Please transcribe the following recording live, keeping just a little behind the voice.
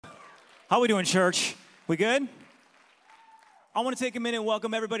How we doing, church? We good? I want to take a minute and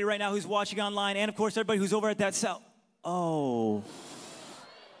welcome everybody right now who's watching online, and of course everybody who's over at that cell. Oh,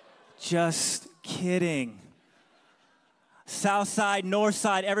 just kidding. South side, north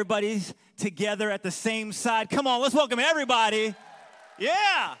side, everybody's together at the same side. Come on, let's welcome everybody.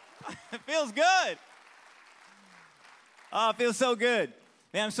 Yeah, it feels good. Oh, it feels so good.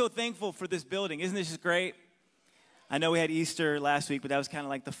 Man, I'm so thankful for this building. Isn't this just great? I know we had Easter last week, but that was kind of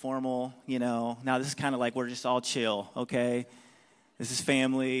like the formal, Now this is kind of like we're just all chill, okay? This is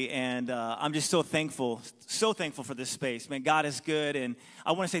family, and I'm just so thankful for this space. Man, God is good, and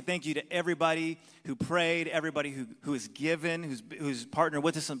I want to say thank you to everybody who prayed, everybody who has given, who's partnered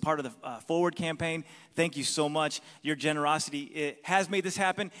with us in part of the Forward campaign. Thank you so much. Your generosity, it has made this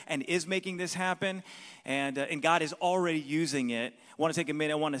happen and is making this happen, and God is already using it. I want to take a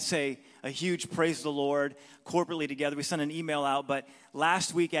minute. I want to say a huge praise to the Lord corporately together. We sent an email out, but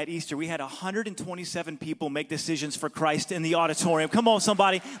last week at Easter, we had 127 people make decisions for Christ in the auditorium. Come on,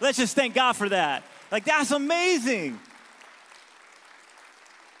 somebody. Let's just thank God for that. Like, that's amazing.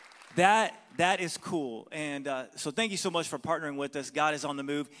 That is cool. And so thank you so much for partnering with us. God is on the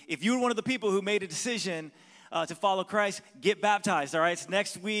move. If you were one of the people who made a decision to follow Christ, get baptized, all right? It's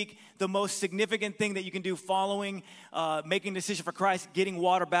next week. The most significant thing that you can do following, making a decision for Christ, getting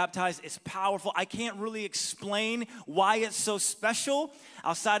water baptized is powerful. I can't really explain why it's so special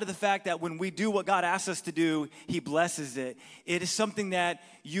outside of the fact that when we do what God asks us to do, He blesses it. It is something that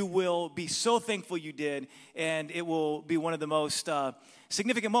you will be so thankful you did, and it will be one of the most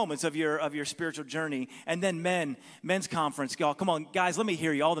significant moments of your spiritual journey. And then men's conference. Y'all, come on, guys, let me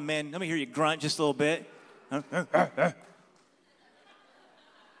hear you. All the men, let me hear you grunt just a little bit. It's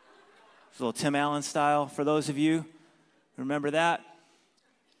a little Tim Allen style for those of you. Remember that?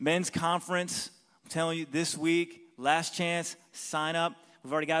 Men's conference, I'm telling you, this week, last chance, sign up.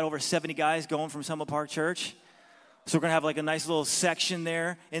 We've already got over 70 guys going from Summit Park Church. So we're going to have like a nice little section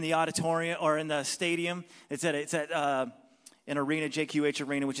there in the auditorium or in the stadium. It's at an arena, JQH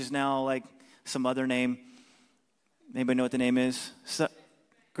Arena, which is now like some other name. Anybody know what the name is?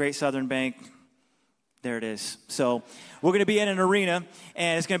 Great Southern Bank. There it is. So we're going to be in an arena,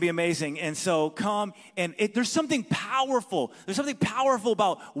 and it's going to be amazing. And so come, and there's something powerful. There's something powerful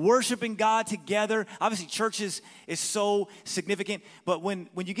about worshiping God together. Obviously, church is so significant, but when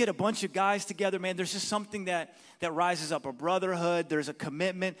you get a bunch of guys together, man, there's just something that rises up, a brotherhood. There's a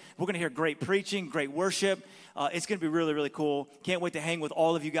commitment. We're going to hear great preaching, great worship. It's going to be really, really cool. Can't wait to hang with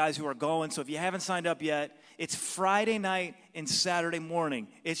all of you guys who are going. So if you haven't signed up yet, it's Friday night and Saturday morning.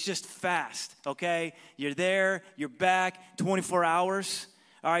 It's just fast, okay? You're there, you're back, 24 hours.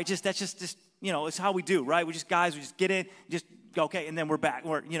 All right, that's just it's how we do, right? We just get in, just go, okay, and then we're back.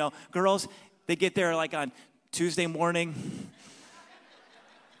 Girls, they get there like on Tuesday morning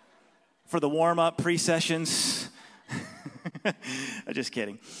for the warm-up pre-sessions. I'm just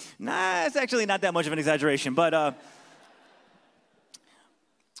kidding. Nah, it's actually not that much of an exaggeration, but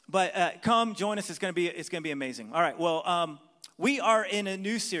come join us. It's gonna be amazing. All right. Well, we are in a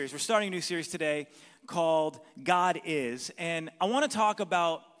new series. We're starting a new series today called God Is, and I want to talk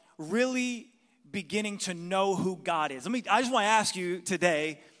about really beginning to know who God is. I just want to ask you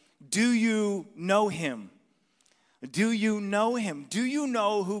today: do you know Him? Do you know Him? Do you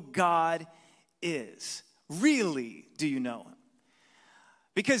know who God is? Really, do you know Him?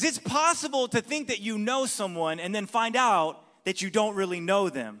 Because it's possible to think that you know someone and then find out that you don't really know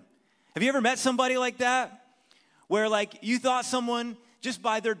them. Have you ever met somebody like that? Where like you thought someone, just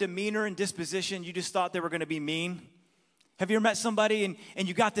by their demeanor and disposition, you just thought they were going to be mean? Have you ever met somebody and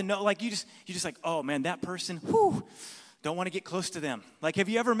you got to know, like you just like, oh man, that person, don't want to get close to them. Like, have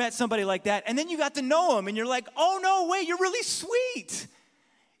you ever met somebody like that? And then you got to know them and you're like, oh no, wait, you're really sweet.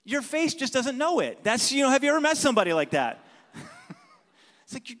 Your face just doesn't know it. Have you ever met somebody like that?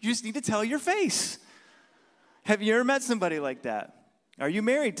 It's like you just need to tell your face. Have you ever met somebody like that? Are you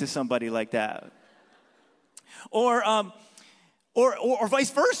married to somebody like that? Or vice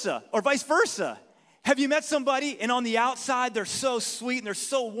versa. Or vice versa. Have you met somebody and on the outside they're so sweet and they're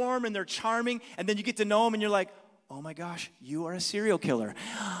so warm and they're charming, and then you get to know them and you're like, oh my gosh, you are a serial killer.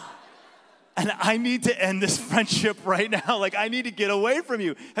 And I need to end this friendship right now. Like, I need to get away from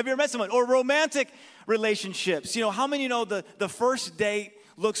you. Have you ever met someone? Or romantic relationships. How many know the first date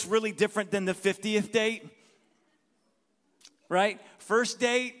looks really different than the 50th date? Right? First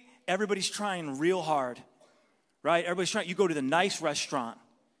date, everybody's trying real hard. Right? Everybody's trying. You go to the nice restaurant.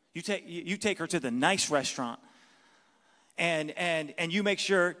 You take her to the nice restaurant. And you make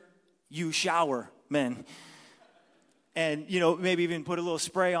sure you shower, men. And, maybe even put a little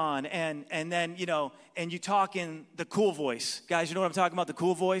spray on. And then, and you talk in the cool voice. Guys, you know what I'm talking about, the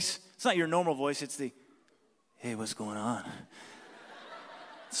cool voice? It's not your normal voice. It's the, hey, what's going on?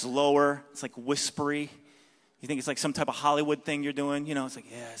 It's lower. It's like whispery. You think it's like some type of Hollywood thing you're doing. You know, it's like,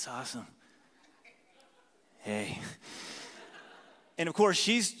 yeah, it's awesome. Hey. And of course,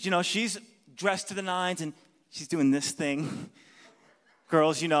 she's dressed to the nines and she's doing this thing.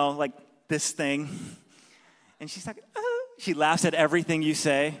 Girls, like this thing. And she's like, oh. She laughs at everything you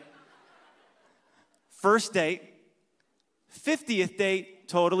say. First date. 50th date,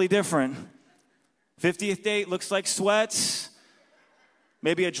 totally different. 50th date looks like sweats.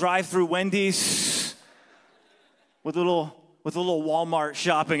 Maybe a drive-through Wendy's with a little Walmart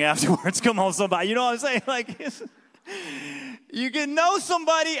shopping afterwards. Come on, somebody. You know what I'm saying? Like, you get to know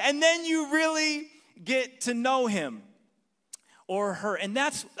somebody, and then you really get to know him or her. And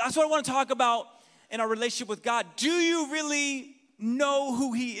that's what I want to talk about in our relationship with God. Do you really know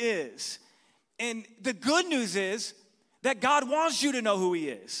who he is? And the good news is that God wants you to know who he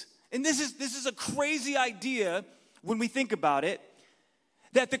is. And this is a crazy idea when we think about it,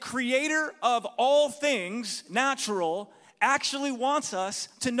 that the creator of all things natural actually wants us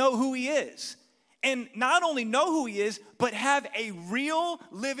to know who he is. And not only know who he is, but have a real,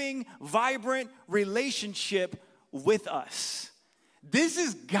 living, vibrant relationship with us. This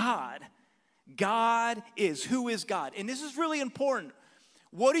is God. God is. Who is God? And this is really important.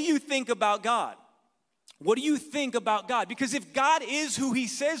 What do you think about God? What do you think about God? Because if God is who he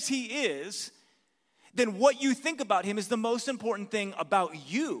says he is, then what you think about him is the most important thing about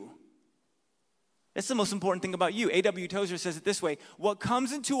you. That's the most important thing about you. A.W. Tozer says it this way: what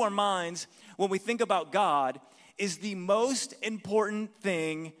comes into our minds when we think about God is the most important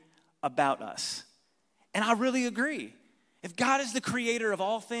thing about us. And I really agree. If God is the creator of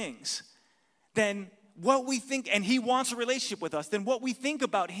all things, then what we think, and he wants a relationship with us, then what we think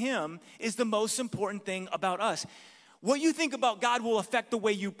about him is the most important thing about us. What you think about God will affect the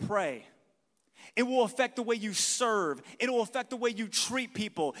way you pray. It will affect the way you serve. It will affect the way you treat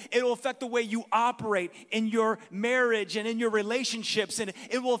people. It will affect the way you operate in your marriage and in your relationships. And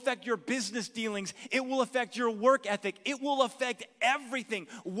it will affect your business dealings. It will affect your work ethic. It will affect everything.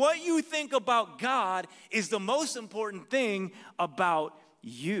 What you think about God is the most important thing about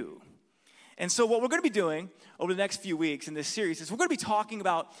you. And so what we're going to be doing over the next few weeks in this series is we're going to be talking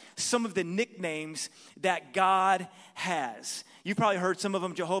about some of the nicknames that God has. You've probably heard some of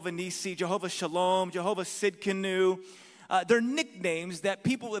them: Jehovah Nissi, Jehovah Shalom, Jehovah Sidkenu. They're nicknames that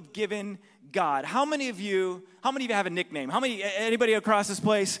people have given God. How many of you have a nickname? Anybody across this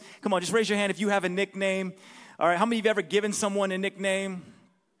place? Come on, just raise your hand if you have a nickname. All right, how many of you have ever given someone a nickname?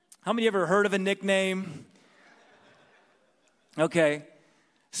 How many of you ever heard of a nickname? Okay.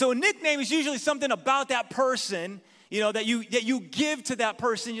 So a nickname is usually something about that person, that you give to that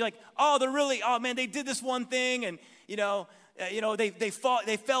person. You're like, man, they did this one thing, and they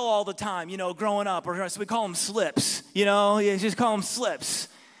fell all the time, growing up, or so we call them slips. You just call them slips.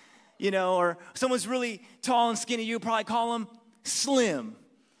 Or someone's really tall and skinny, you probably call them slim.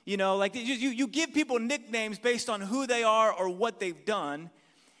 Like you give people nicknames based on who they are or what they've done.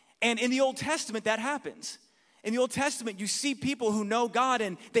 And in the Old Testament, that happens. In the Old Testament, you see people who know God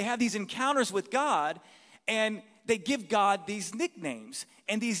and they have these encounters with God, and they give God these nicknames.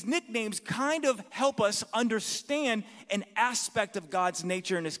 And these nicknames kind of help us understand an aspect of God's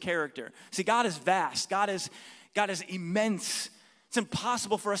nature and his character. See, God is vast. God is immense. It's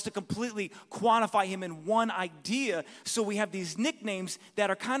impossible for us to completely quantify him in one idea. So we have these nicknames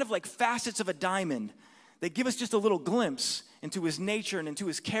that are kind of like facets of a diamond. They give us just a little glimpse into his nature and into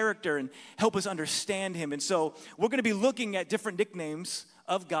his character and help us understand him. And so we're going to be looking at different nicknames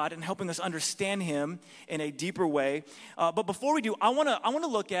of God and helping us understand him in a deeper way. But before we do, I want to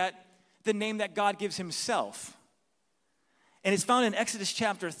look at the name that God gives himself. And it's found in Exodus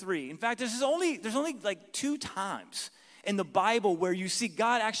chapter 3. In fact, there's only like 2 times in the Bible where you see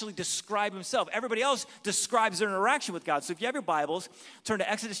God actually describe himself. Everybody else describes their interaction with God. So if you have your Bibles, turn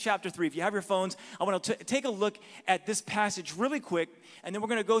to Exodus chapter 3. If you have your phones, I want to take a look at this passage really quick, and then we're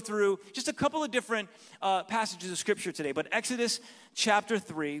going to go through just a couple of different passages of Scripture today. But Exodus chapter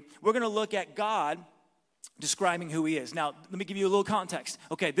 3, we're going to look at God describing who he is. Now, let me give you a little context.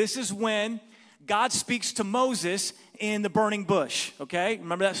 Okay, this is when God speaks to Moses in the burning bush. Okay,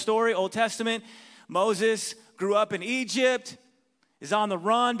 remember that story, Old Testament? Moses grew up in Egypt, is on the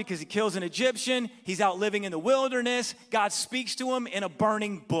run because he kills an Egyptian. He's out living in the wilderness. God speaks to him in a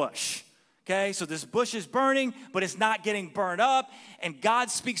burning bush. Okay, so this bush is burning, but it's not getting burned up. And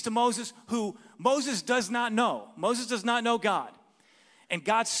God speaks to Moses, who Moses does not know. Moses does not know God. And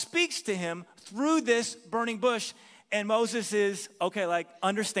God speaks to him through this burning bush. And Moses is,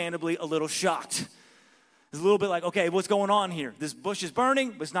 understandably a little shocked. It's a little bit like, okay, what's going on here? This bush is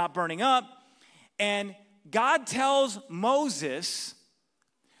burning, but it's not burning up. And God tells Moses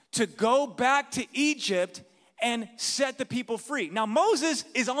to go back to Egypt and set the people free. Now, Moses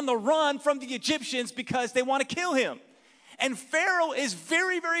is on the run from the Egyptians because they want to kill him. And Pharaoh is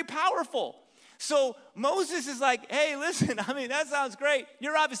very, very powerful. So Moses is like, hey, listen, I mean, that sounds great.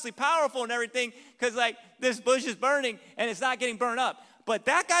 You're obviously powerful and everything because, like, this bush is burning and it's not getting burned up. But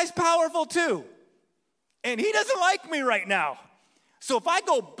that guy's powerful too. And he doesn't like me right now. So if I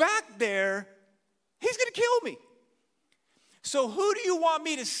go back there, he's going to kill me. So who do you want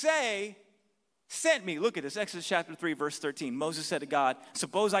me to say sent me? Look at this, Exodus chapter 3, verse 13. Moses said to God,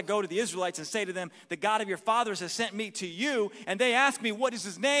 suppose I go to the Israelites and say to them, the God of your fathers has sent me to you, and they ask me, what is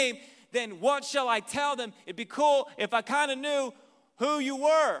his name? Then what shall I tell them? It'd be cool if I kind of knew who you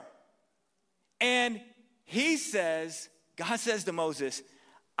were. And he says, God says to Moses,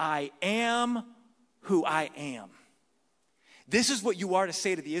 I am who I am. This is what you are to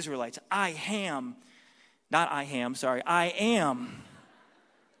say to the Israelites. I am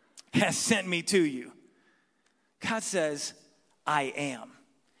has sent me to you. God says, I am.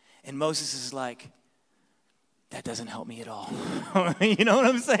 And Moses is like, that doesn't help me at all. You know what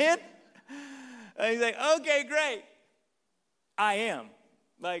I'm saying? And he's like, okay, great. I am.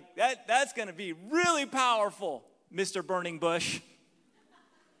 Like, that's going to be really powerful, Mr. Burning Bush.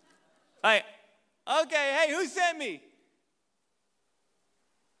 Like, okay, hey, who sent me?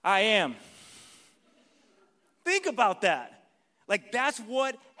 I am. Think about that. Like, that's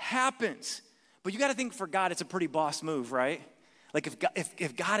what happens. But you got to think for God, it's a pretty boss move, right? Like,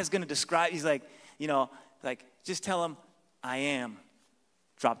 if God is going to describe, he's like, you know, like, just tell him, I am.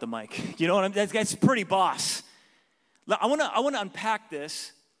 Drop the mic. You know what I mean? That's pretty boss. I want to unpack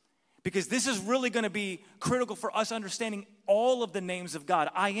this because this is really going to be critical for us understanding all of the names of God.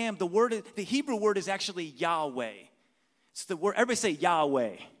 I am, the Hebrew word is actually Yahweh. It's the word, everybody say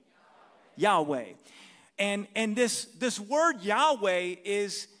Yahweh. Yahweh. And this word Yahweh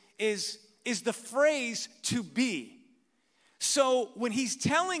is the phrase to be. So when he's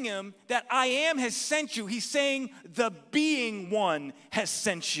telling him that I am has sent you, he's saying the being one has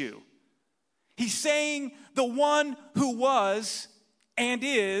sent you. He's saying the one who was and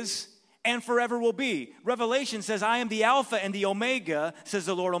is and forever will be. Revelation says, I am the Alpha and the Omega, says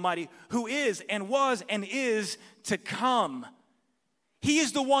the Lord Almighty, who is and was and is to come. He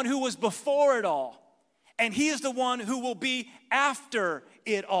is the one who was before it all. And he is the one who will be after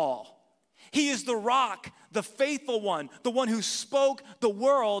it all. He is the rock, the faithful one, the one who spoke the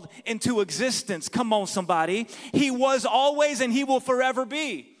world into existence. Come on, somebody. He was always and he will forever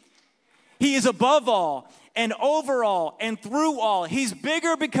be. He is above all and over all and through all. He's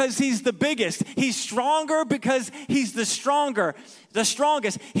bigger because he's the biggest. He's stronger because he's the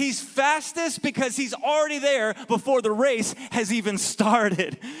strongest. He's fastest because he's already there before the race has even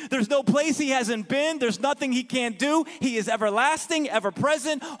started. There's no place he hasn't been. There's nothing he can't do. He is everlasting, ever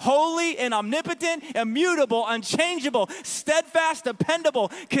present, holy and omnipotent, immutable, unchangeable, steadfast, dependable,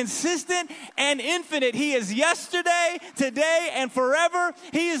 consistent, and infinite. He is yesterday, today, and forever.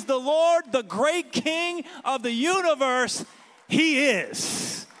 He is the Lord, the great King of the universe. He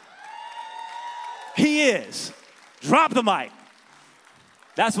is. He is. Drop the mic.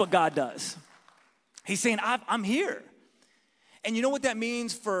 That's what God does. He's saying, I'm here. And you know what that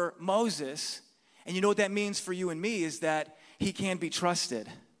means for Moses, and you know what that means for you and me, is that he can be trusted.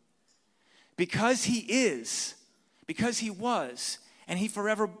 Because he is, because he was, and he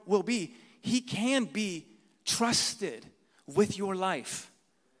forever will be, he can be trusted with your life.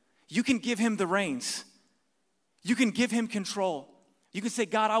 You can give him the reins. You can give him control. You can say,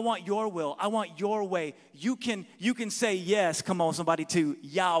 God, I want your will. I want your way. You can say yes, come on, somebody, to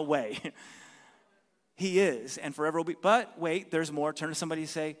Yahweh. He is, and forever will be. But wait, there's more. Turn to somebody and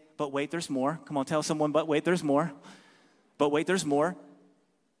say, but wait, there's more. Come on, tell someone, but wait, there's more. But wait, there's more.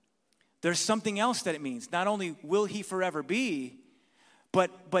 There's something else that it means. Not only will he forever be,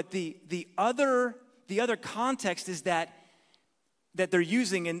 but the other context is that they're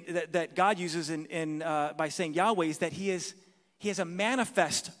using and that God uses in by saying Yahweh is that he has a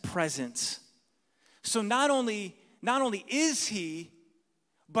manifest presence. So not only is he,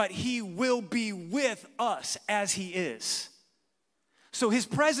 but he will be with us as he is. So his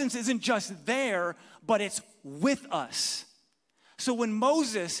presence isn't just there, but it's with us. So when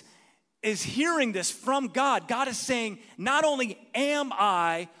Moses is hearing this from God, God is saying, not only am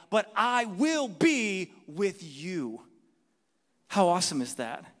I, but I will be with you. How awesome is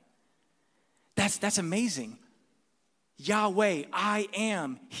that? That's amazing. Yahweh, I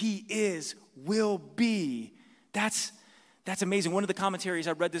am, he is, will be. That's That's amazing. One of the commentaries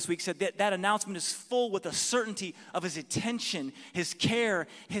I read this week said that announcement is full with a certainty of his attention, his care,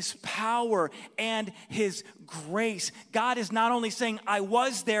 his power, and his grace. God is not only saying, I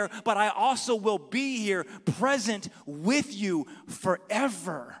was there, but I also will be here, present with you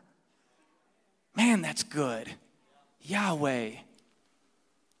forever. Man, that's good. Yahweh.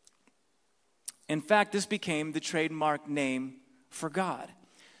 In fact, this became the trademark name for God.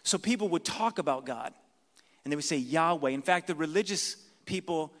 So people would talk about God, and they would say Yahweh. In fact, the religious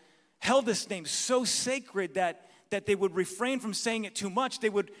people held this name so sacred that they would refrain from saying it too much. They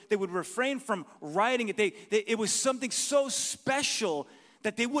would refrain from writing it. It was something so special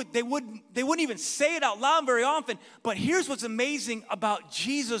that they wouldn't even say it out loud very often. But here's what's amazing about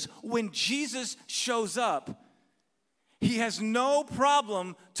Jesus. When Jesus shows up, he has no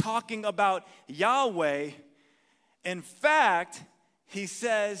problem talking about Yahweh. In fact, he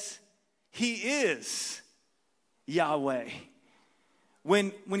says he is Yahweh.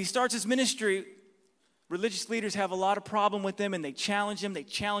 When he starts his ministry, religious leaders have a lot of problem with him, and they challenge him. They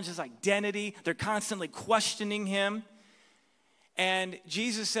challenge his identity. They're constantly questioning him. And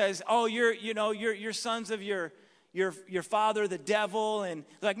Jesus says, "Oh, you're sons of your father, the devil." And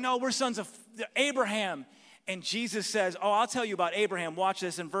they're like, "No, we're sons of Abraham." And Jesus says, "Oh, I'll tell you about Abraham." Watch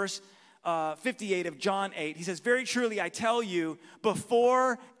this in verse 58 of John 8. He says, "Very truly I tell you,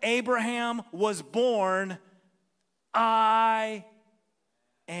 before Abraham was born, I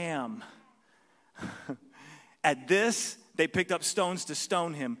am." At this, they picked up stones to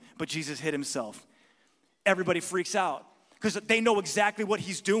stone him, but Jesus hid himself. Everybody freaks out because they know exactly what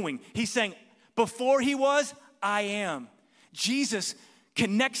he's doing. He's saying, before he was, I am. Jesus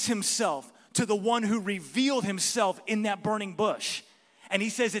connects himself to the one who revealed himself in that burning bush. And he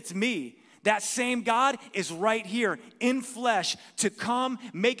says, it's me. That same God is right here in flesh to come,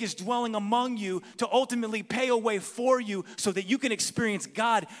 make his dwelling among you, to ultimately pay a way for you so that you can experience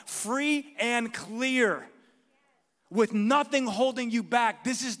God free and clear with nothing holding you back.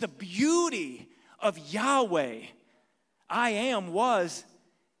 This is the beauty of Yahweh. I am, was,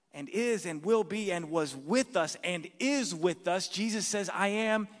 and is, and will be, and was with us, and is with us. Jesus says, I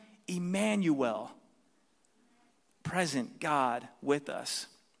am Emmanuel, present God with us.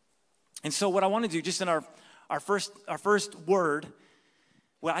 And so what I want to do, just in our first word,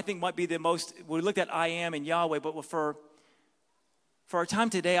 what I think might be the most, we looked at I am and Yahweh, but for our time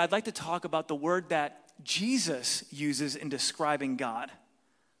today, I'd like to talk about the word that Jesus uses in describing God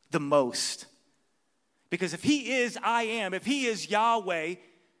the most. Because if he is I am, if he is Yahweh,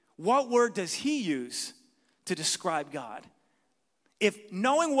 what word does he use to describe God? If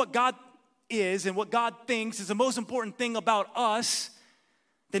knowing what God is and what God thinks is the most important thing about us,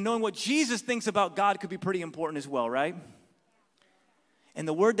 then knowing what Jesus thinks about God could be pretty important as well, right? And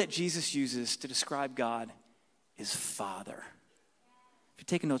the word that Jesus uses to describe God is Father. If you're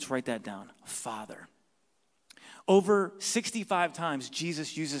taking notes, write that down. Father. Over 65 times,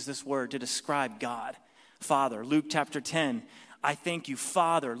 Jesus uses this word to describe God. Father. Luke chapter 10. I thank you,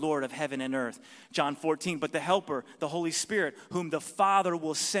 Father, Lord of heaven and earth. John 14, but the Helper, the Holy Spirit, whom the Father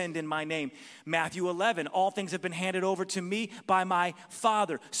will send in my name. Matthew 11, all things have been handed over to me by my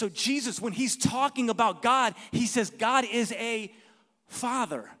Father. So Jesus, when he's talking about God, he says God is a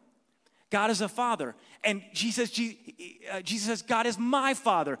Father. God is a Father. And Jesus says God is my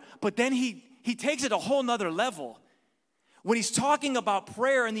Father. But then he takes it a whole nother level. When he's talking about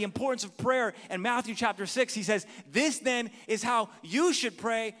prayer and the importance of prayer in Matthew chapter 6, he says, this then is how you should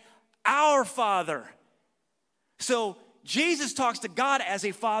pray, our Father. So Jesus talks to God as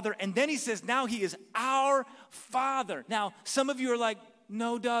a father, and then he says, now he is our Father. Now, some of you are like,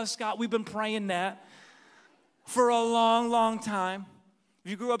 no, duh, Scott, we've been praying that for a long, long time. If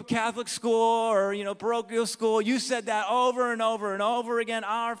you grew up Catholic school or, parochial school, you said that over and over and over again,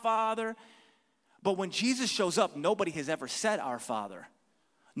 our Father. But when Jesus shows up, nobody has ever said our Father.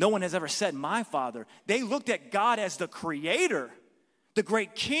 No one has ever said my Father. They looked at God as the creator, the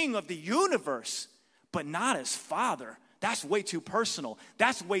great king of the universe, but not as Father. That's way too personal.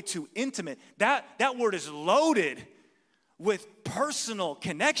 That's way too intimate. That word is loaded with personal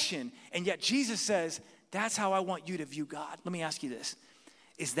connection. And yet Jesus says, that's how I want you to view God. Let me ask you this.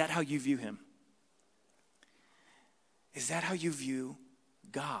 Is that how you view him? Is that how you view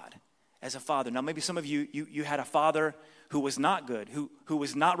God? As a father. Now, maybe some of you had a father who was not good, who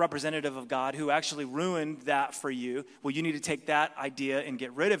was not representative of God, who actually ruined that for you. Well, you need to take that idea and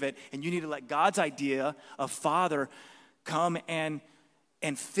get rid of it, and you need to let God's idea of father come and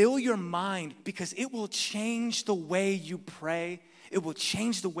fill your mind, because it will change the way you pray. It will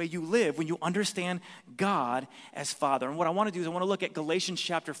change the way you live when you understand God as Father. And what I want to do is I want to look at Galatians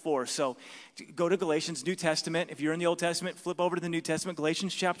chapter 4. So go to Galatians, New Testament. If you're in the Old Testament, flip over to the New Testament,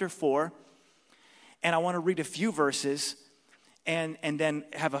 Galatians chapter 4. And I want to read a few verses and then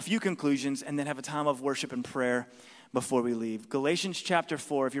have a few conclusions and then have a time of worship and prayer before we leave. Galatians chapter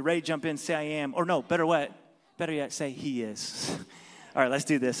 4. If you're ready to jump in, say I am. Or no, better yet, say he is. All right, let's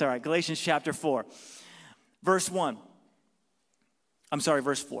do this. All right, Galatians chapter 4. Verse 4.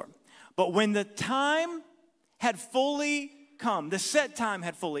 But when the time had fully come, the set time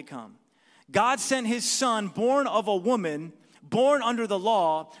had fully come, God sent his son, born of a woman, born under the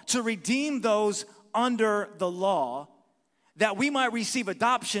law, to redeem those under the law, that we might receive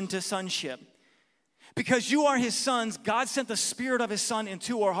adoption to sonship. Because you are his sons, God sent the Spirit of his Son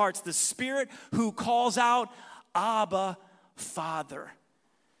into our hearts, the Spirit who calls out, Abba, Father.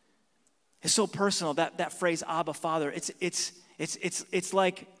 It's so personal, that phrase, Abba, Father. It's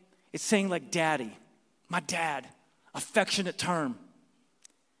like, it's saying like daddy, my dad, affectionate term.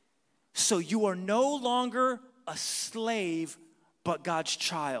 So you are no longer a slave, but God's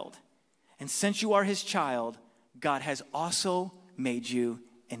child. And since you are his child, God has also made you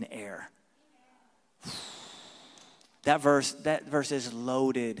an heir. That verse is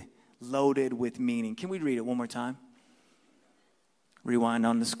loaded with meaning. Can we read it one more time? Rewind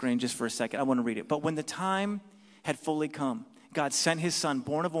on the screen just for a second. I want to read it. But when the time had fully come, God sent his son,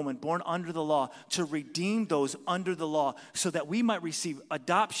 born of woman, born under the law, to redeem those under the law, so that we might receive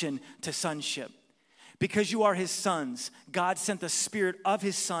adoption to sonship. Because you are his sons, God sent the Spirit of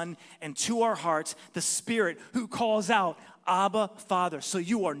his Son into our hearts, the Spirit who calls out, Abba, Father. So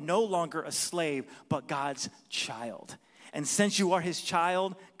you are no longer a slave, but God's child. And since you are his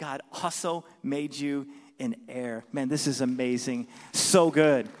child, God also made you an heir. Man, this is amazing. So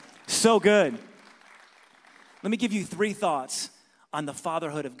good. So good. Let me give you 3 thoughts on the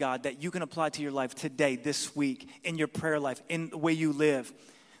fatherhood of God that you can apply to your life today, this week, in your prayer life, in the way you live,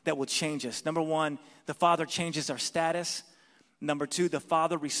 that will change us. Number 1, the Father changes our status. Number 2, the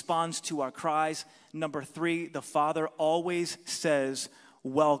Father responds to our cries. Number 3, the Father always says,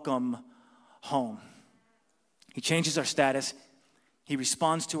 welcome home. He changes our status. He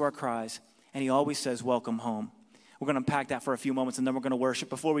responds to our cries. And he always says, welcome home. We're going to unpack that for a few moments, and then we're going to worship.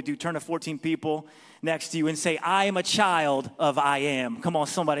 Before we do, turn to 14 people next to you and say, I am a child of I am. Come on,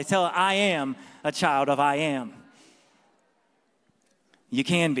 somebody. Tell it, I am a child of I am. You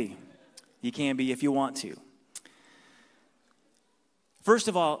can be. You can be if you want to. First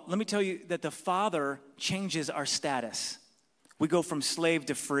of all, let me tell you that the Father changes our status. We go from slave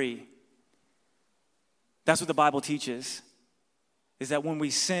to free. That's what the Bible teaches, is that when we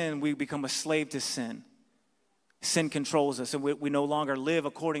sin, we become a slave to sin. Sin controls us, and we no longer live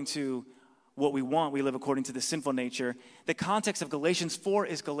according to what we want. We live according to the sinful nature. The context of Galatians 4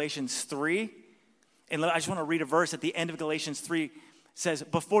 is Galatians 3. And I just want to read a verse at the end of Galatians 3. It says,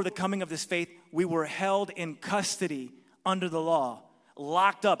 before the coming of this faith, we were held in custody under the law.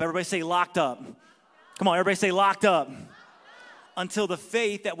 Locked up. Everybody say locked up. Come on, everybody say locked up. Until the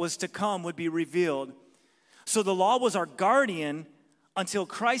faith that was to come would be revealed. So the law was our guardian until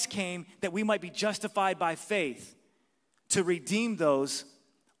Christ came, that we might be justified by faith, to redeem those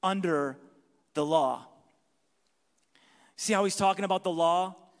under the law. See how he's talking about the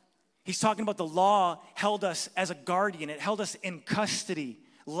law? He's talking about the law held us as a guardian. It held us in custody,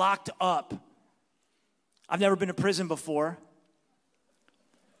 locked up. I've never been to prison before,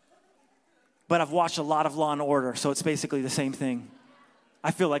 but I've watched a lot of Law and Order, so it's basically the same thing.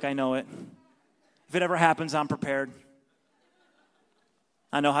 I feel like I know it. If it ever happens, I'm prepared.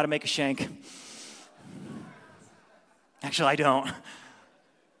 I know how to make a shank. Actually, I don't.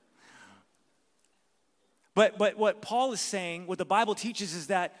 But what Paul is saying, what the Bible teaches, is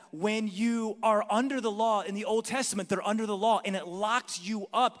that when you are under the law, in the Old Testament, they're under the law, and it locked you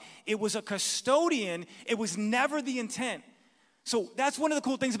up. It was a custodian. It was never the intent. So that's one of the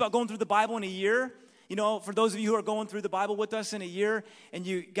cool things about going through the Bible in a year. You know, for those of you who are going through the Bible with us in a year, and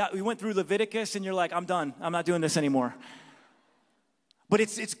we went through Leviticus, and you're like, I'm done. I'm not doing this anymore. But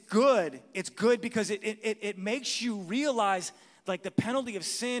it's good. It's good because it makes you realize like the penalty of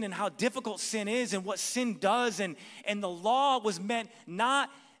sin and how difficult sin is and what sin does. And the law was meant not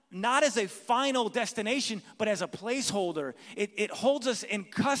as a final destination, but as a placeholder. It holds us in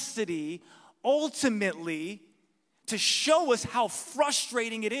custody ultimately to show us how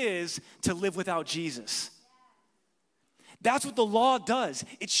frustrating it is to live without Jesus. That's what the law does.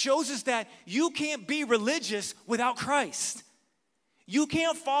 It shows us that you can't be religious without Christ. You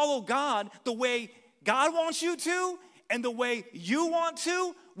can't follow God the way God wants you to and the way you want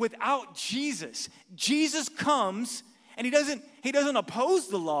to without Jesus. Jesus comes And he doesn't oppose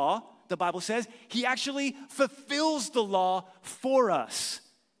the law, the Bible says. He actually fulfills the law for us.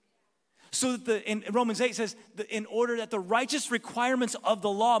 So that in Romans 8 says, in order that the righteous requirements of the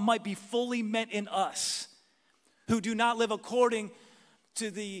law might be fully met in us, who do not live according to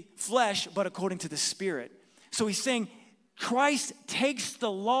the flesh, but according to the Spirit. So he's saying Christ takes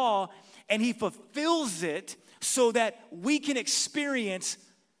the law and he fulfills it so that we can experience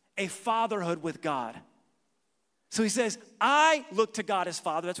a fatherhood with God. So he says, I look to God as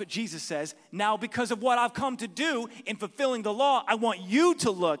Father. That's what Jesus says. Now, because of what I've come to do in fulfilling the law, I want you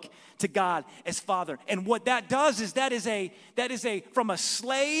to look to God as Father. And what that does is that is a from a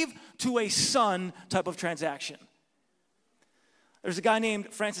slave to a son type of transaction. There's a guy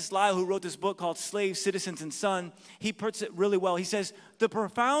named Francis Lyle who wrote this book called Slave, Citizens, and Son. He puts it really well. He says, the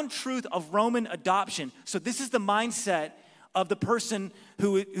profound truth of Roman adoption. So this is the mindset of the person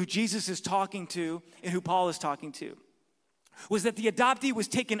who Jesus is talking to and who Paul is talking to, was that the adoptee was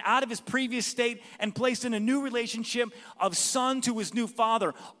taken out of his previous state and placed in a new relationship of son to his new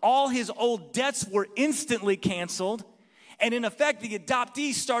father. All his old debts were instantly canceled, and in effect, the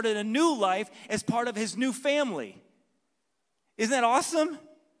adoptee started a new life as part of his new family. Isn't that awesome?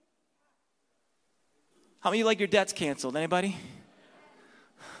 How many of you like your debts canceled? Anybody?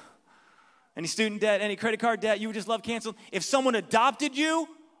 Any student debt, any credit card debt you would just love canceled? If someone adopted you,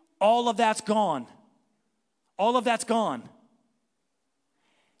 all of that's gone. All of that's gone.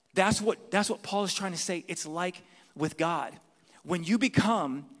 That's what Paul is trying to say. It's like with God. When you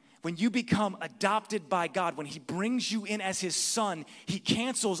become adopted by God, when he brings you in as his son, he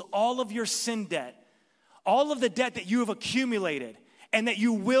cancels all of your sin debt, all of the debt that you have accumulated and that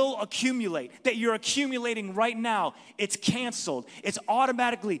you will accumulate, that you're accumulating right now. It's canceled. It's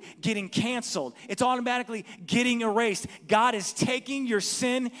automatically getting canceled. It's automatically getting erased. God is taking your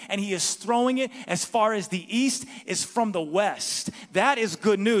sin and he is throwing it as far as the east is from the west. That is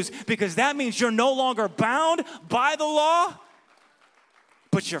good news, because that means you're no longer bound by the law,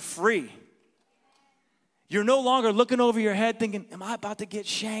 but you're free. You're no longer looking over your head thinking, am I about to get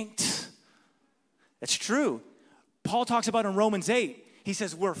shanked? That's true. Paul talks about in Romans 8, he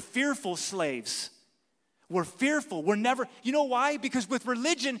says we're fearful slaves. We're fearful. We're never, you know why? Because with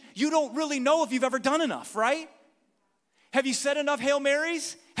religion, you don't really know if you've ever done enough, right? Have you said enough Hail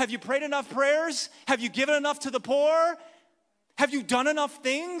Marys? Have you prayed enough prayers? Have you given enough to the poor? Have you done enough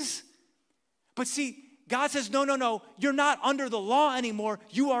things? But see, God says, no, you're not under the law anymore.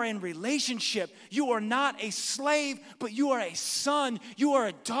 You are in relationship. You are not a slave, but you are a son. You are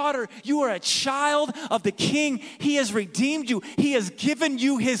a daughter. You are a child of the King. He has redeemed you. He has given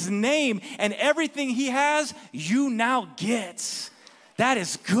you his name, and everything he has, you now get. That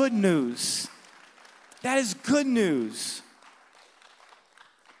is good news. That is good news.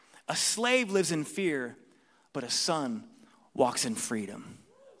 A slave lives in fear, but a son walks in freedom.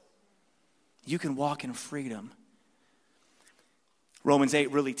 You can walk in freedom. Romans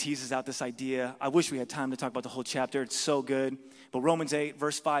 8 really teases out this idea. I wish we had time to talk about the whole chapter. It's so good. But Romans 8,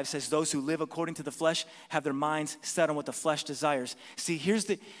 verse 5 says, those who live according to the flesh have their minds set on what the flesh desires. See, here's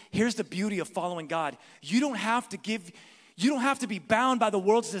the beauty of following God. You don't have to be bound by the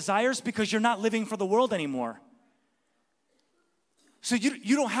world's desires, because you're not living for the world anymore. So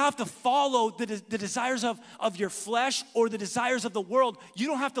you don't have to follow the desires of your flesh or the desires of the world. You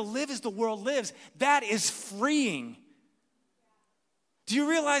don't have to live as the world lives. That is freeing. Do you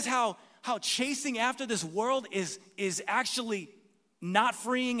realize how chasing after this world is actually not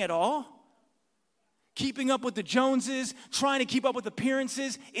freeing at all? Keeping up with the Joneses, trying to keep up with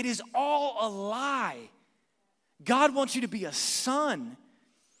appearances, it is all a lie. God wants you to be a son,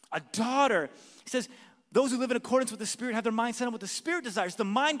 a daughter. He says, those who live in accordance with the Spirit have their mind set on what the Spirit desires. The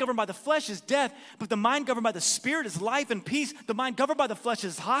mind governed by the flesh is death, but the mind governed by the Spirit is life and peace. The mind governed by the flesh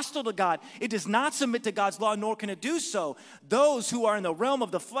is hostile to God. It does not submit to God's law, nor can it do so. Those who are in the realm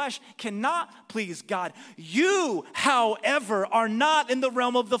of the flesh cannot please God. You, however, are not in the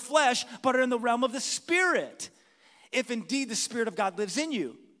realm of the flesh, but are in the realm of the Spirit, if indeed the Spirit of God lives in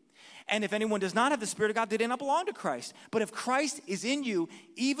you. And if anyone does not have the Spirit of God, they do not belong to Christ. But if Christ is in you,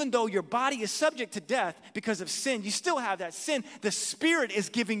 even though your body is subject to death because of sin, you still have that sin. The Spirit is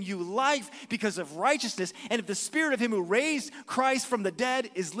giving you life because of righteousness. And if the Spirit of him who raised Christ from the dead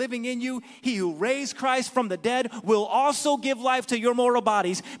is living in you, he who raised Christ from the dead will also give life to your mortal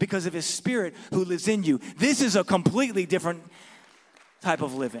bodies because of his Spirit who lives in you. This is a completely different type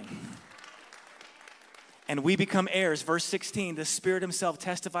of living. And we become heirs. Verse 16, the Spirit himself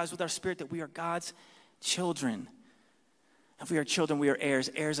testifies with our spirit that we are God's children. If we are children, we are heirs,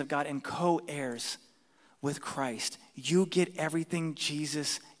 heirs of God and co-heirs with Christ. You get everything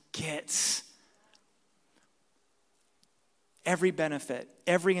Jesus gets. every benefit,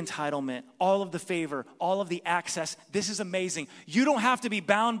 every entitlement, all of the favor, all of the access. This is amazing. You don't have to be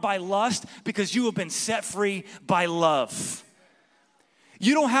bound by lust because you have been set free by love.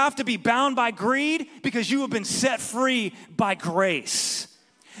 You don't have to be bound by greed because you have been set free by grace.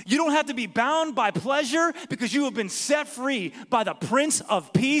 You don't have to be bound by pleasure because you have been set free by the Prince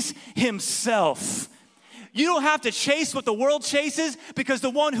of Peace himself. You don't have to chase what the world chases because the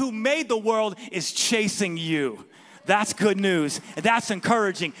one who made the world is chasing you. That's good news. That's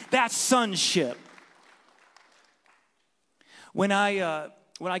encouraging. That's sonship. When I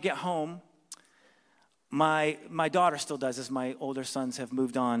get home, my daughter still does this. My older sons have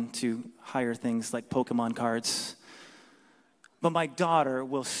moved on to higher things like Pokemon cards. But my daughter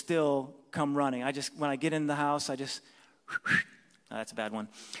will still come running. When I get in the house, that's a bad one.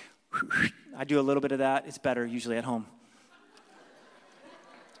 I do a little bit of that. It's better usually at home.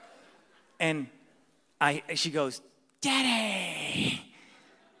 And she goes, Daddy.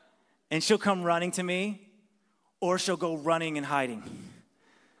 And she'll come running to me, or she'll go running and hiding.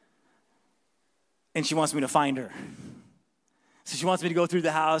 And she wants me to find her. So she wants me to go through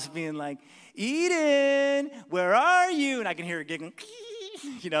the house being like, Eden, where are you? And I can hear her giggling.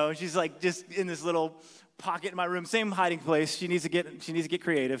 She's like just in this little pocket in my room, same hiding place. She needs to get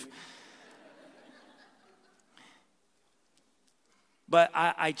creative. But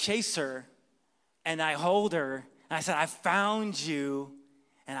I chase her and I hold her and I said, I found you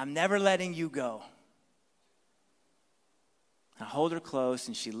and I'm never letting you go. I hold her close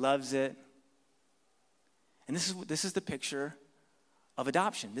and she loves it. And this is the picture of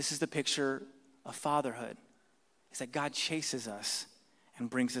adoption. This is the picture of fatherhood. It's that God chases us and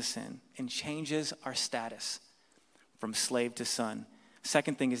brings us in and changes our status from slave to son.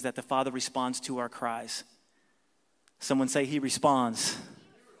 Second thing is that the Father responds to our cries. Someone say, He responds.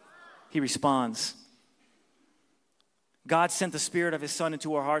 He responds. God sent the Spirit of His Son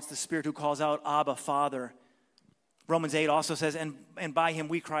into our hearts, the Spirit who calls out, Abba, Father. Romans 8 also says, and by Him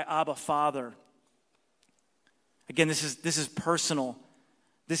we cry, Abba, Father. Again, this is personal.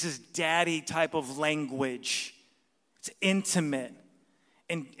 This is daddy type of language. It's intimate.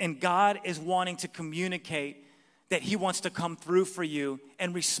 And God is wanting to communicate that He wants to come through for you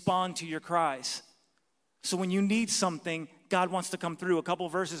and respond to your cries. So when you need something, God wants to come through. A couple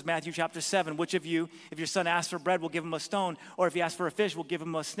of verses, Matthew chapter 7. Which of you, if your son asks for bread, will give him a stone? Or if he asks for a fish, will give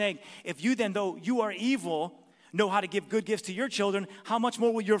him a snake? If you then, though you are evil, know how to give good gifts to your children, how much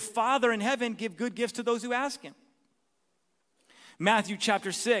more will your Father in heaven give good gifts to those who ask Him? Matthew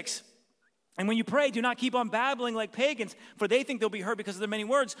chapter 6. And when you pray, do not keep on babbling like pagans, for they think they'll be heard because of their many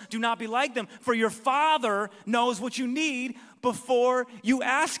words. Do not be like them, for your Father knows what you need before you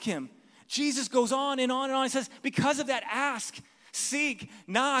ask Him. Jesus goes on and on and on. He says, because of that, ask, seek,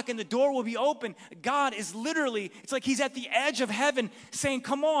 knock, and the door will be open. God is literally, it's like He's at the edge of heaven saying,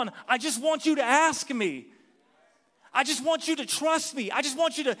 come on, I just want you to ask me. I just want you to trust me. I just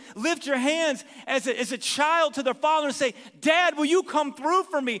want you to lift your hands as a child to their father and say, Dad, will you come through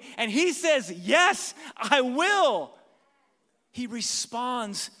for me? And He says, yes, I will. He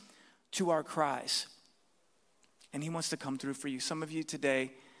responds to our cries. And He wants to come through for you. Some of you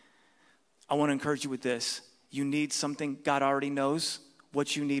today, I want to encourage you with this. You need something. God already knows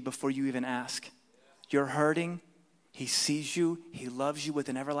what you need before you even ask. You're hurting. He sees you. He loves you with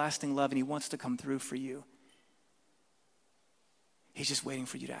an everlasting love, and He wants to come through for you. He's just waiting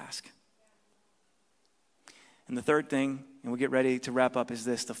for you to ask. And the third thing, and we'll get ready to wrap up, is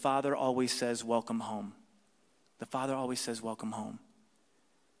this. The Father always says, welcome home. The Father always says, welcome home.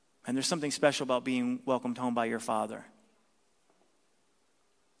 And there's something special about being welcomed home by your Father.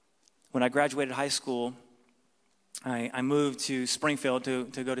 When I graduated high school, I moved to Springfield to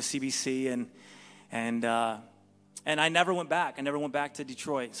go to CBC, and I never went back. I never went back to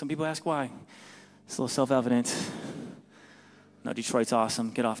Detroit. Some people ask why. It's a little self-evident. No, Detroit's awesome.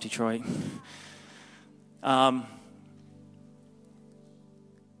 Get off Detroit. But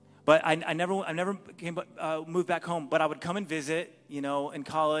I never moved back home. But I would come and visit. In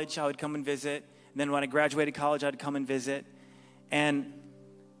college, I would come and visit. And then when I graduated college, I'd come and visit. And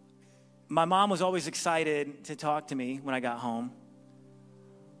my mom was always excited to talk to me when I got home.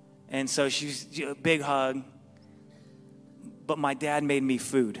 And so she was a big hug. But my dad made me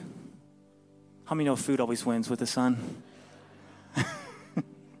food. How many know food always wins with the son?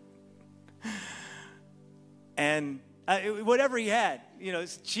 And whatever he had,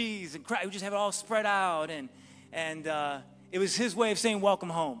 it's cheese and crab, we just have it all spread out, and it was his way of saying welcome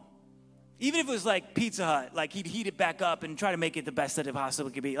home. Even if it was like Pizza Hut, like he'd heat it back up and try to make it the best that it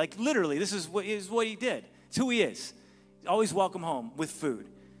possibly could be. Like literally, this is what he did. It's who he is. Always welcome home with food.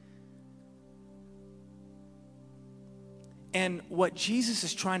 And what Jesus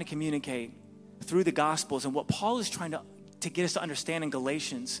is trying to communicate through the Gospels and what Paul is trying to get us to understand in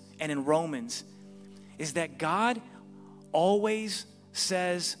Galatians and in Romans is that God always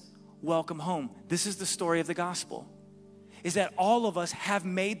says, welcome home. This is the story of the gospel, is that all of us have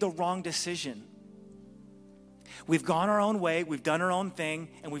made the wrong decision. We've gone our own way, we've done our own thing,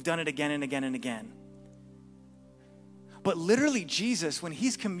 and we've done it again and again and again. But literally Jesus, when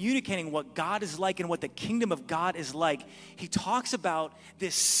he's communicating what God is like and what the kingdom of God is like, he talks about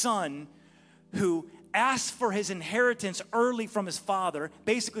this son who asked for his inheritance early from his father,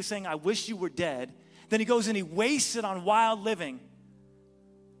 basically saying, I wish you were dead. Then he goes and he wastes it on wild living,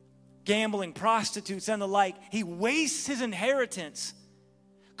 gambling, prostitutes, and the like. He wastes his inheritance,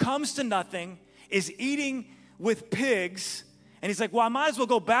 comes to nothing, is eating with pigs, and he's like, well, I might as well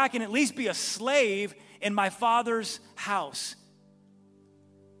go back and at least be a slave in my father's house.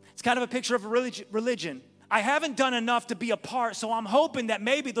 It's kind of a picture of a religion. I haven't done enough to be a part, so I'm hoping that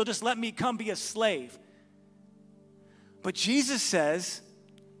maybe they'll just let me come be a slave. But Jesus says,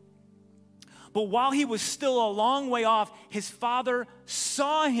 but while he was still a long way off, his father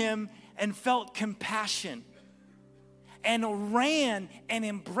saw him and felt compassion and ran and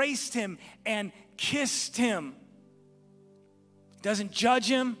embraced him and kissed him. Doesn't judge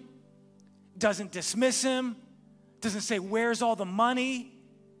him, doesn't dismiss him, doesn't say, where's all the money?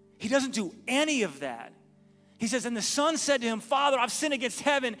 He doesn't do any of that. He says, and the son said to him, Father, I've sinned against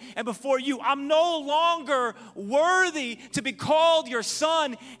heaven and before you. I'm no longer worthy to be called your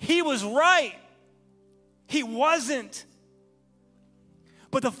son. He was right. He wasn't.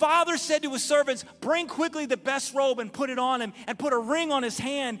 But the father said to his servants, bring quickly the best robe and put it on him, and put a ring on his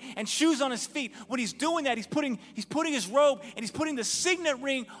hand and shoes on his feet. When he's doing that, he's putting his robe and he's putting the signet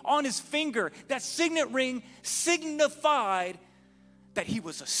ring on his finger. That signet ring signified that he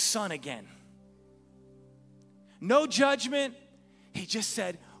was a son again. No judgment. He just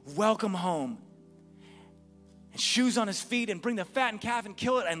said, welcome home. And shoes on his feet, and bring the fattened calf and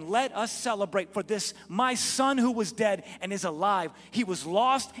kill it, and let us celebrate. For this, my son who was dead and is alive. He was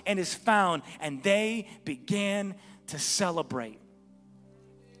lost and is found. And they began to celebrate.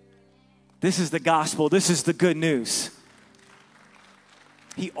 This is the gospel. This is the good news.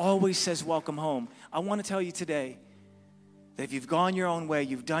 He always says, welcome home. I want to tell you today that if you've gone your own way,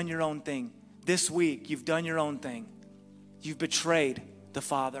 you've done your own thing. This week, you've done your own thing. You've betrayed the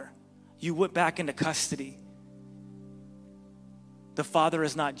Father. You went back into custody. The Father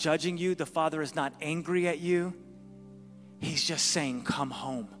is not judging you. The Father is not angry at you. He's just saying, come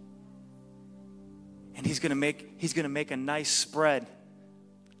home. And he's gonna make a nice spread.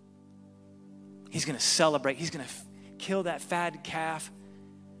 He's gonna celebrate. He's gonna kill that fatted calf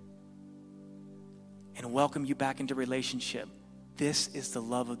and welcome you back into relationship. This is the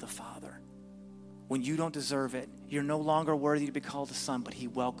love of the Father. When you don't deserve it, you're no longer worthy to be called a son, but he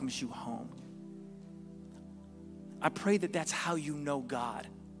welcomes you home. I pray that that's how you know God.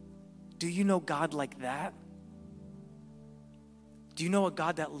 Do you know God like that? Do you know a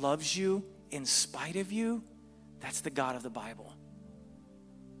God that loves you in spite of you? That's the God of the Bible.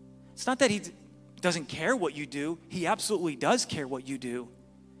 It's not that he doesn't care what you do. He absolutely does care what you do.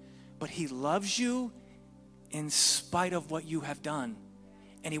 But he loves you in spite of what you have done.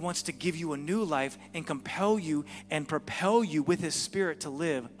 And he wants to give you a new life and compel you and propel you with his Spirit to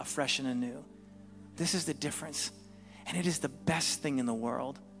live afresh and anew. This is the difference. And it is the best thing in the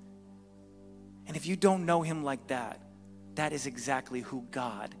world. And if you don't know him like that, that is exactly who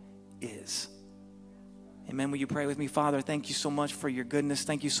God is. Amen. Will you pray with me? Father, thank you so much for your goodness.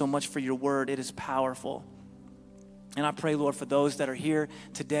 Thank you so much for your word. It is powerful. And I pray, Lord, for those that are here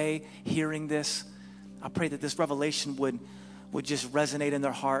today hearing this, I pray that this revelation would just resonate in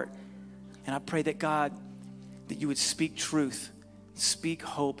their heart. And I pray that, God, that you would speak truth, speak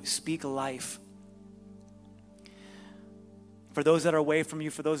hope, speak life. For those that are away from you,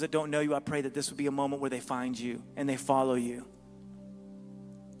 for those that don't know you, I pray that this would be a moment where they find you and they follow you.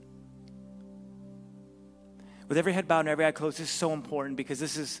 With every head bowed and every eye closed, this is so important because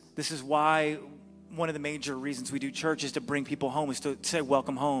this is why one of the major reasons we do church is to bring people home, is to say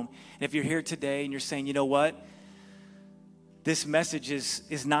welcome home. And if you're here today and you're saying, you know what? This message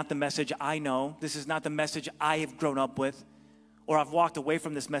is not the message I know. This is not the message I have grown up with. Or I've walked away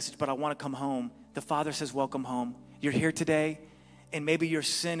from this message, but I want to come home. The Father says, welcome home. You're here today, and maybe your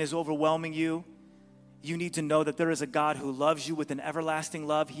sin is overwhelming you. You need to know that there is a God who loves you with an everlasting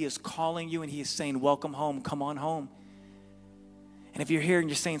love. He is calling you, and he is saying, welcome home. Come on home. And if you're here and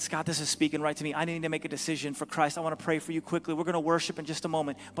you're saying, Scott, this is speaking right to me. I need to make a decision for Christ. I want to pray for you quickly. We're going to worship in just a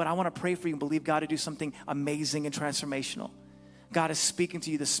moment, but I want to pray for you and believe God to do something amazing and transformational. God is speaking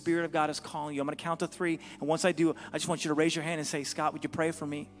to you. The Spirit of God is calling you. I'm going to count to 3. And once I do, I just want you to raise your hand and say, Scott, would you pray for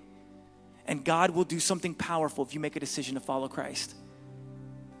me? And God will do something powerful if you make a decision to follow Christ.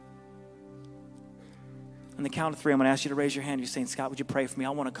 On the count of 3, I'm going to ask you to raise your hand. You're saying, Scott, would you pray for me? I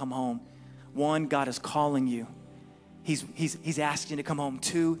want to come home. 1, God is calling you. He's asking you to come home.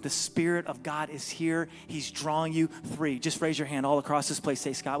 2, the Spirit of God is here. He's drawing you. 3, just raise your hand all across this place.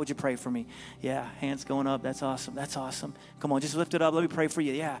 Say, Scott, would you pray for me? Yeah, hands going up. That's awesome. That's awesome. Come on, just lift it up. Let me pray for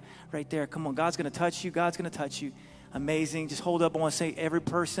you. Yeah, right there. Come on, God's going to touch you. God's going to touch you. Amazing. Just hold up. I want to say every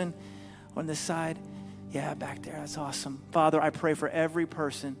person on this side. Yeah, back there. That's awesome. Father, I pray for every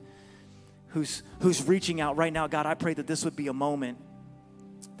person who's reaching out right now. God, I pray that this would be a moment.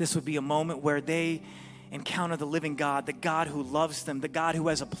 This would be a moment where they encounter the living God, the God who loves them, the God who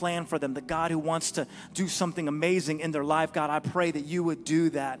has a plan for them, the God who wants to do something amazing in their life. God, I pray that you would do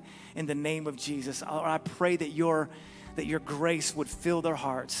that in the name of Jesus. I pray that your grace would fill their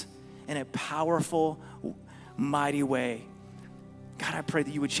hearts in a powerful, mighty way. God, I pray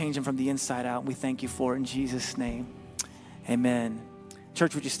that you would change them from the inside out. And we thank you for it in Jesus' name. Amen.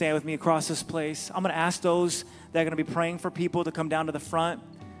 Church, would you stand with me across this place? I'm going to ask those that are going to be praying for people to come down to the front.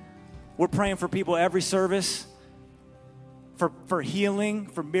 We're praying for people every service, for healing,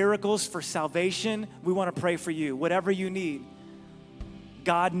 for miracles, for salvation. We want to pray for you, whatever you need.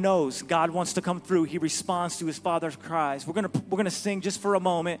 God knows. God wants to come through. He responds to his Father's cries. We're going to sing just for a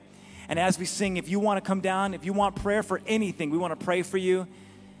moment. And as we sing, if you want to come down, if you want prayer for anything, we want to pray for you.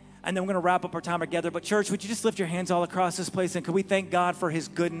 And then we're going to wrap up our time together. But church, would you just lift your hands all across this place? And could we thank God for his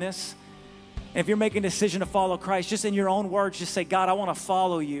goodness? And if you're making a decision to follow Christ, just in your own words, just say, God, I want to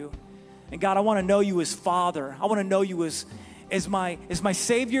follow you. And God, I want to know you as Father. I want to know you as my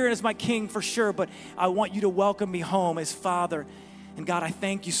Savior and as my King for sure. But I want you to welcome me home as Father. And God, I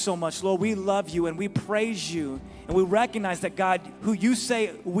thank you so much. Lord, we love you and we praise you. And we recognize that, God, who you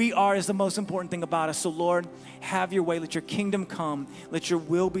say we are is the most important thing about us. So, Lord, have your way. Let your kingdom come. Let your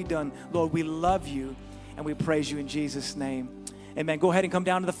will be done. Lord, we love you and we praise you in Jesus' name. Amen. Go ahead and come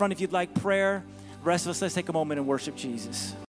down to the front if you'd like prayer. The rest of us, let's take a moment and worship Jesus.